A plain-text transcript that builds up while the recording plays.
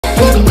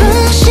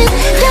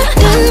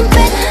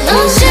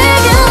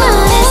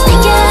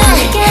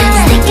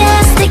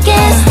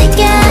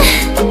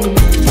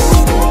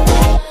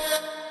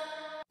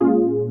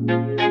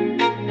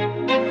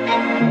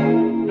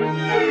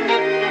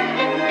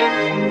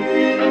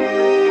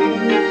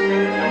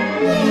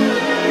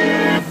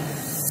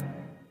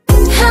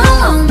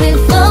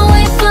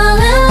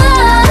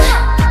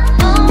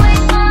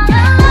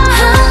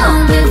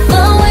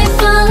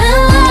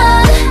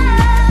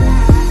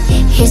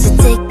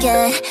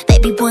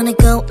Baby wanna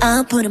go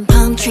out, put on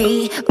palm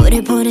tree.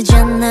 우릴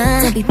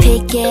부르잖아. Don't be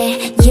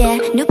picky, yeah.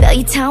 누가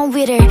이 town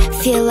with her?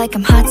 Feel like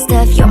I'm hot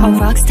stuff, you're a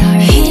rock star.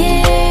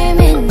 Hear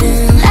me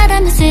now.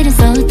 바람에 스린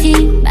소리,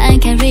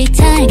 말갈이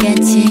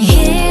달같이.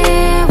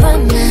 Here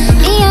right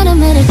now. 이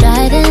여름을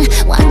driving,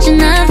 완전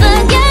나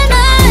forget not.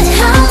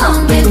 How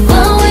long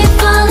before we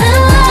fall in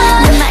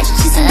love? 날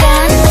마주친 순간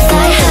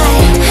fly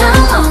high. How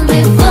long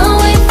before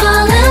we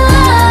fall in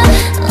love?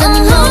 Let me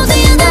hold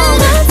you down.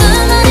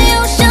 둘만의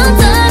ocean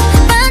top.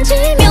 반지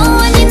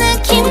묘한 이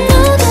느낌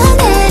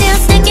녹아내려.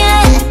 Stick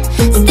it,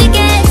 stick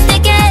it,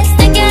 stick it,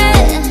 stick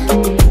it.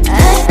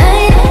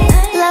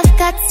 Love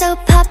got so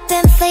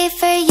poppin'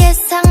 flavor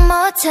예상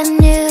못한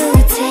new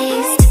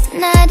taste.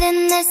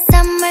 나른한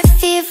summer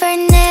fever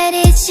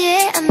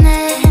내리지 않네.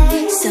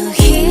 So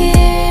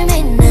hear me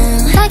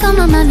now.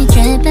 달콤한 맘이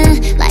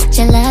dripping like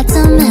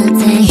gelato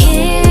melting.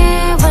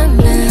 Here right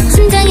now.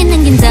 심장에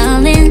남긴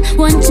darling,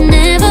 won't you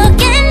never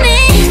get me?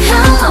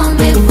 How long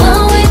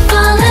before we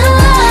fall in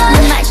love?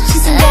 날 마주친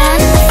순간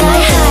fly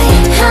high.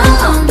 How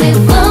long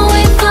before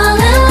we fall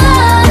in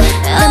love?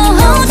 Let me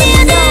hold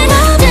you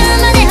down.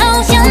 둘만의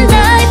ocean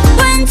dive.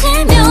 완전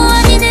묘한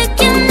이 느낌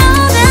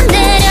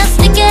녹아내려.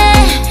 Stick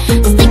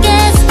it, stick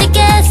it, stick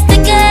it,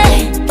 stick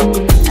it.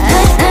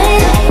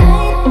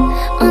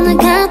 오늘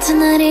같은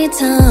날이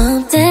더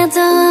없대도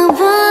I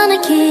wanna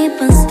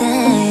keep on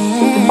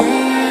staying.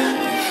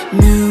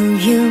 No,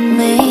 you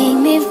make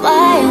me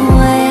fly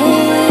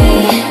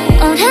away.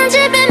 오랜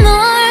집에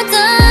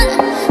몰던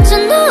저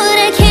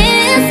노래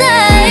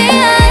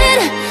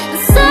inside.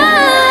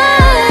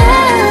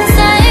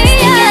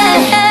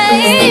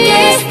 Stick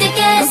it, stick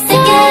it,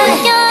 stick it.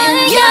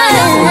 You're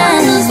the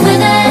one who's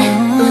with it,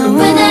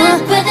 with it,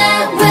 with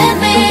it, with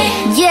me.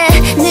 Yeah,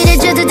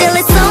 느려져도 they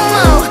let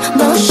slow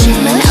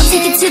motion. I'll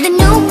take you to the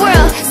new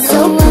world. So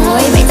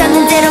boy, 말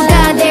닿는 대로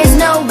가, there's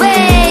no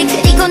way.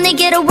 그리고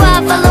내게로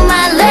와, follow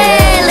my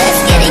lead.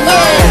 Let's get it,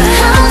 yeah.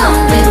 How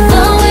long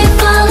before we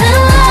fall in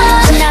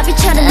love? 저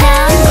나비처럼 나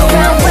go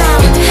round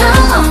round. How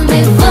long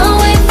before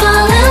we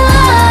fall in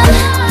love?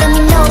 Let me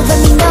know, let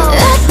me know.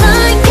 It's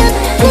like a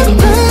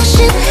deep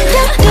ocean,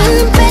 you're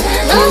back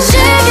on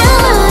sugar.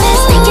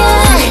 Stick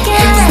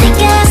it,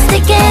 stick it,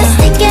 stick it,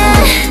 stick it.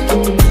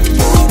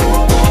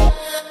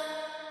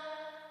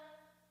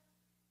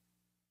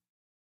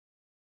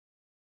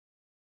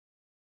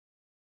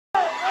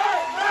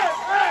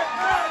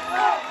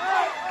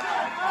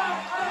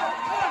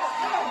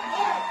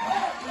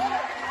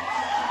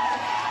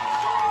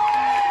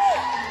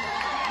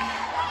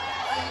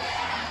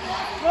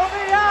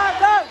 Vamos